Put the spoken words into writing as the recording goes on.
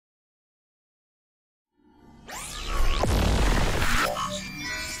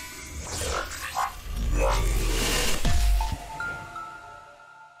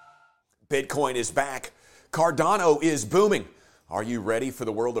Bitcoin is back. Cardano is booming. Are you ready for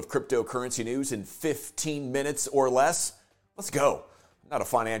the world of cryptocurrency news in 15 minutes or less? Let's go. I'm not a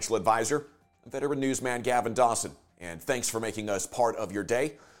financial advisor. I'm veteran newsman Gavin Dawson, and thanks for making us part of your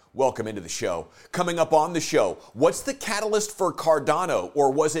day. Welcome into the show. Coming up on the show, what's the catalyst for Cardano,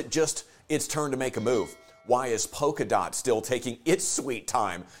 or was it just its turn to make a move? Why is Polkadot still taking its sweet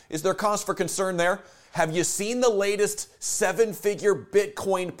time? Is there cause for concern there? Have you seen the latest seven-figure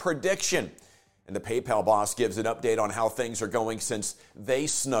Bitcoin prediction? And the PayPal boss gives an update on how things are going since they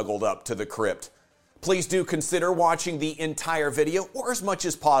snuggled up to the crypt. Please do consider watching the entire video, or as much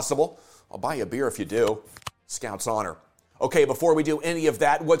as possible. I'll buy you a beer if you do. Scout's honor. Okay, before we do any of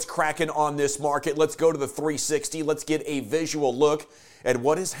that, what's cracking on this market? Let's go to the 360. Let's get a visual look at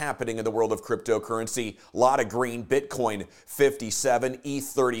what is happening in the world of cryptocurrency. A lot of green. Bitcoin 57, ETH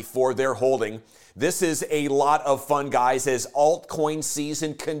 34. They're holding. This is a lot of fun, guys, as altcoin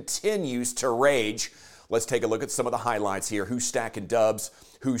season continues to rage. Let's take a look at some of the highlights here. Who's stacking dubs?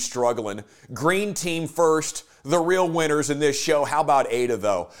 Who's struggling? Green team first. The real winners in this show. How about ADA,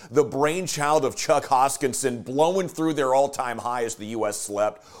 though? The brainchild of Chuck Hoskinson, blowing through their all-time high as the U.S.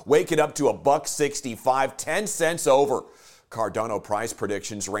 slept, waking up to $1.65, 10 cents over. Cardano price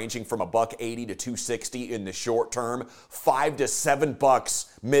predictions ranging from $1.80 to $2.60 in the short term, $5 to $7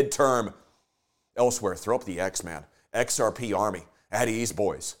 midterm. Elsewhere, throw up the X, man. XRP Army, at ease,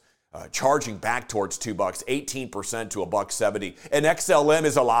 boys. Charging back towards $2, 18% to $1.70. And XLM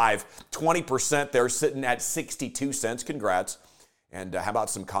is alive, 20%. They're sitting at 62 cents. Congrats. And how about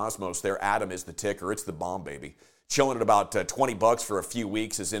some Cosmos there? Atom is the ticker. It's the bomb, baby. Chilling at about $20 for a few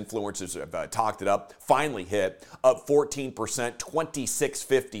weeks as influencers have talked it up. Finally hit, up 14%,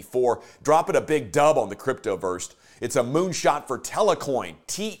 26.54. Dropping a big dub on the Cryptoverse. It's a moonshot for Telecoin,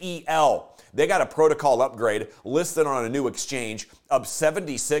 TEL. They got a protocol upgrade listed on a new exchange, up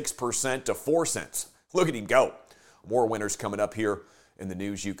 76% to 4 cents. Look at him go. More winners coming up here in the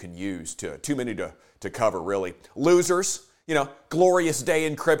news you can use. Too many to cover, really. Losers, glorious day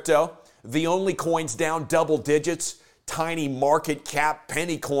in crypto. The only coins down double digits, tiny market cap,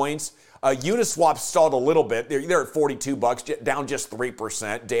 penny coins. Uniswap stalled a little bit. They're at $42, down just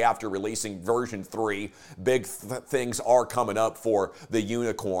 3% day after releasing version 3. Big things are coming up for the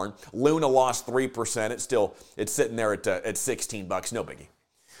unicorn. Luna lost 3%. It's sitting there at $16. No biggie.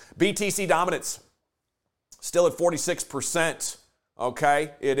 BTC dominance still at 46%.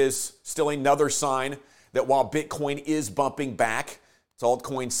 Okay, it is still another sign that while Bitcoin is bumping back, it's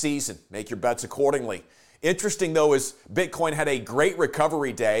altcoin season. Make your bets accordingly. Interesting, though, is Bitcoin had a great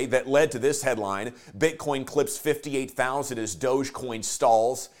recovery day that led to this headline. Bitcoin clips 58,000 as Dogecoin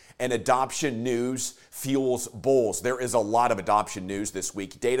stalls, and adoption news fuels bulls. There is a lot of adoption news this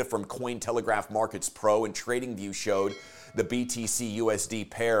week. Data from Cointelegraph Markets Pro and TradingView showed the BTC USD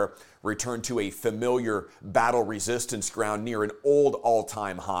pair returned to a familiar battle resistance ground near an old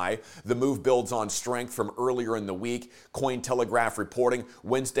all-time high. The move builds on strength from earlier in the week. Cointelegraph reporting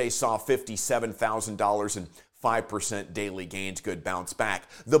Wednesday saw $57,000 and 5% daily gains. Good bounce back.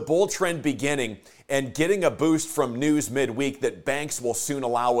 The bull trend beginning and getting a boost from news midweek that banks will soon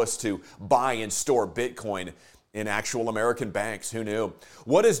allow us to buy and store Bitcoin in actual American banks. Who knew?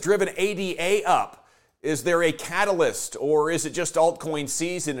 What has driven ADA up? Is there a catalyst, or is it just altcoin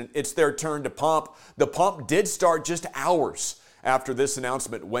season and it's their turn to pump? The pump did start just hours after this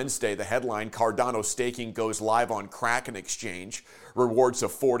announcement Wednesday. The headline, Cardano staking goes live on Kraken Exchange. Rewards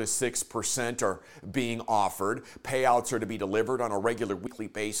of 4 to 6% are being offered. Payouts are to be delivered on a regular weekly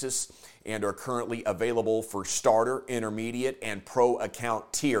basis and are currently available for starter, intermediate, and pro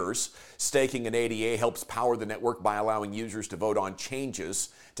account tiers. Staking in ADA helps power the network by allowing users to vote on changes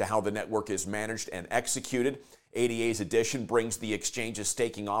to how the network is managed and executed. ADA's addition brings the exchange's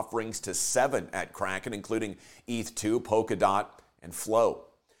staking offerings to 7 at Kraken, including ETH2, Polkadot, and Flow.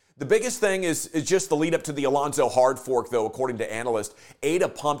 The biggest thing is just the lead up to the Alonzo hard fork, though, according to analysts. ADA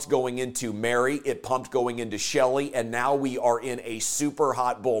pumped going into Mary, it pumped going into Shelley, and now we are in a super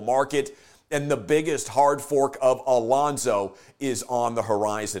hot bull market. And the biggest hard fork of Alonzo is on the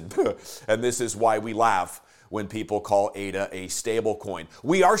horizon. And this is why we laugh when people call ADA a stablecoin.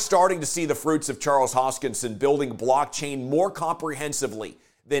 We are starting to see the fruits of Charles Hoskinson building blockchain more comprehensively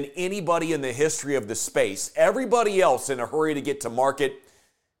than anybody in the history of the space. Everybody else in a hurry to get to market,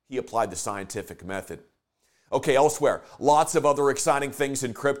 he applied the scientific method. Okay, elsewhere, lots of other exciting things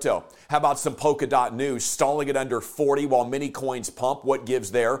in crypto. How about some Polkadot news? Stalling at under 40 while many coins pump. What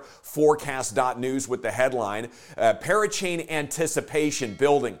gives there? Forecast.news with the headline, Parachain anticipation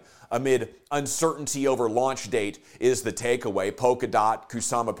building. amid uncertainty over launch date is the takeaway. Polkadot,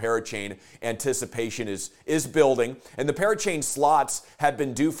 Kusama Parachain, anticipation is building. And the Parachain slots had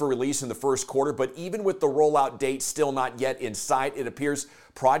been due for release in the first quarter, but even with the rollout date still not yet in sight, it appears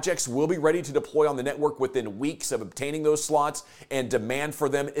projects will be ready to deploy on the network within weeks of obtaining those slots, and demand for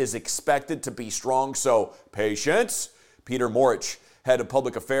them is expected to be strong. So patience. Peter Morich, head of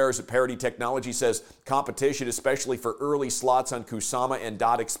public affairs at Parity Technology, says competition, especially for early slots on Kusama and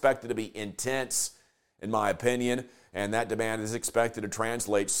DOT, expected to be intense, in my opinion, and that demand is expected to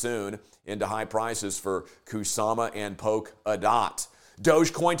translate soon into high prices for Kusama and Polkadot.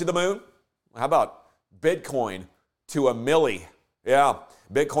 Dogecoin to the moon? How about Bitcoin to a milli? Yeah,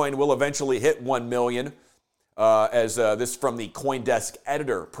 Bitcoin will eventually hit 1 million, as this from the CoinDesk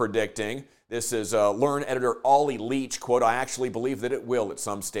editor predicting. This is Learn editor Ollie Leach, quote, "I actually believe that it will at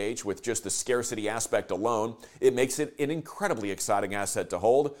some stage. With just the scarcity aspect alone, it makes it an incredibly exciting asset to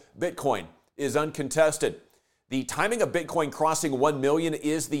hold. Bitcoin is uncontested. The timing of Bitcoin crossing 1 million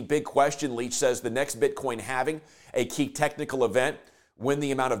is the big question," Leach says. The next Bitcoin halving, a key technical event, when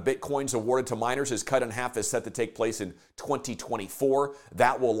the amount of Bitcoins awarded to miners is cut in half, is set to take place in 2024.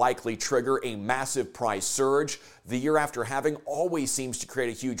 That will likely trigger a massive price surge. The year after halving always seems to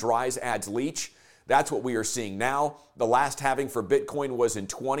create a huge rise, adds Leach. That's what we are seeing now. The last halving for Bitcoin was in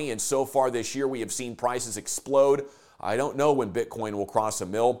 20, and so far this year we have seen prices explode. I don't know when Bitcoin will cross a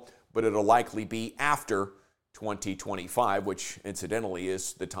mil, but it'll likely be after 2025, which incidentally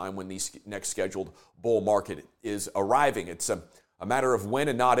is the time when the next scheduled bull market is arriving. It's a matter of when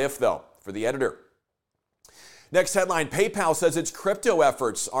and not if, though, for the editor. Next headline, PayPal says its crypto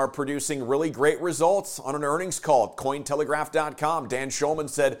efforts are producing really great results on an earnings call. Cointelegraph.com, Dan Schulman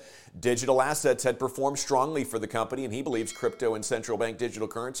said digital assets had performed strongly for the company, and he believes crypto and central bank digital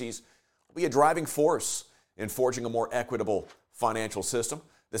currencies will be a driving force in forging a more equitable financial system.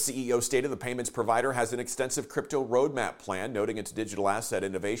 The CEO stated the payments provider has an extensive crypto roadmap plan, noting its digital asset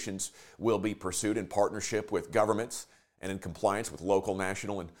innovations will be pursued in partnership with governments and in compliance with local,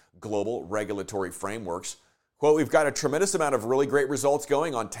 national, and global regulatory frameworks. Quote, "We've got a tremendous amount of really great results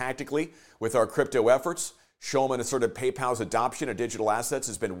going on tactically with our crypto efforts." Schulman asserted PayPal's adoption of digital assets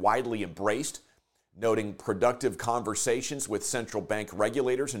has been widely embraced, noting productive conversations with central bank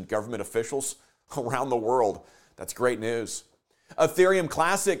regulators and government officials around the world. That's great news. Ethereum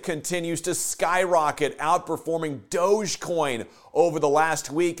Classic continues to skyrocket, outperforming Dogecoin over the last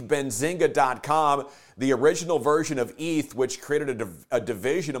week. Benzinga.com, the original version of ETH, which created a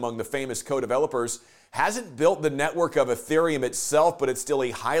division among the famous co-developers, hasn't built the network of Ethereum itself, but it's still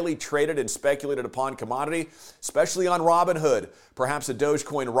a highly traded and speculated upon commodity, especially on Robinhood. Perhaps a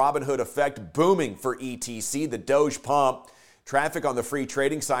Dogecoin Robinhood effect booming for ETC, the Doge pump. Traffic on the free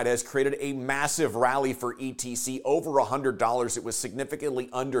trading side has created a massive rally for ETC, over $100. It was significantly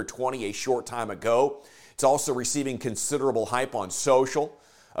under 20 a short time ago. It's also receiving considerable hype on social.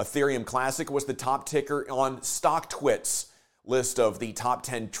 Ethereum Classic was the top ticker on StockTwit's list of the top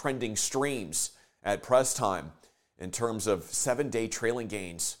 10 trending streams at press time. In terms of 7-day trailing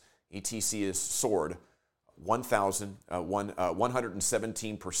gains, ETC has soared 117%,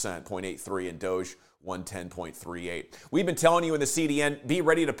 0.83, and Doge 110.38. We've been telling you in the CDN, be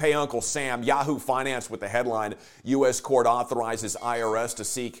ready to pay Uncle Sam. Yahoo Finance with the headline, U.S. court authorizes IRS to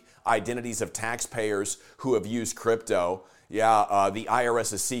seek identities of taxpayers who have used crypto. The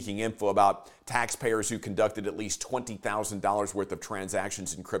IRS is seeking info about taxpayers who conducted at least $20,000 worth of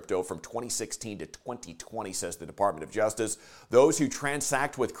transactions in crypto from 2016 to 2020, says the Department of Justice. Those who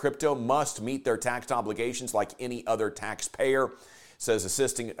transact with crypto must meet their tax obligations like any other taxpayer, says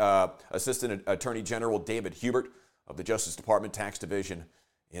Assistant Attorney General David Hubert of the Justice Department Tax Division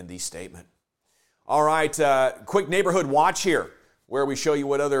in the statement. All right, quick neighborhood watch here, where we show you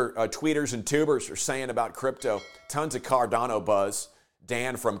what other tweeters and tubers are saying about crypto. Tons of Cardano buzz.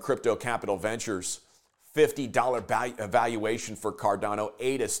 Dan from Crypto Capital Ventures, $50 valuation for Cardano.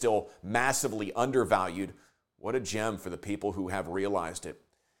 ADA still massively undervalued. What a gem for the people who have realized it.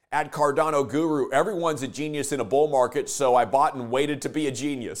 At Cardano Guru, everyone's a genius in a bull market, so I bought and waited to be a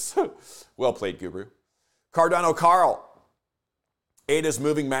genius. Well played, Guru. Cardano Carl, ADA's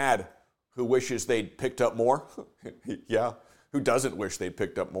moving mad. Who wishes they'd picked up more? Yeah, who doesn't wish they'd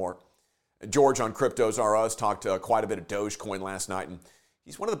picked up more? George on Cryptos R Us talked quite a bit of Dogecoin last night, and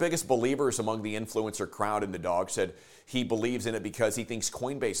he's one of the biggest believers among the influencer crowd in the dog. Said he believes in it because he thinks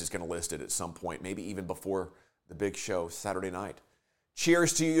Coinbase is going to list it at some point, maybe even before the big show Saturday night.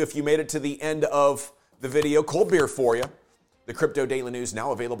 Cheers to you if you made it to the end of the video. Cold beer for you. The Crypto Daily News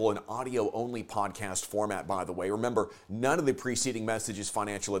now available in audio-only podcast format, by the way. Remember, none of the preceding message is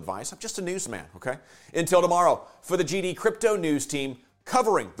financial advice. I'm just a newsman, okay? Until tomorrow, for the GD Crypto News team,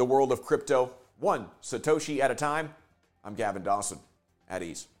 covering the world of crypto, one Satoshi at a time. I'm Gavin Dawson. At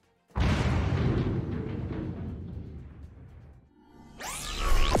ease.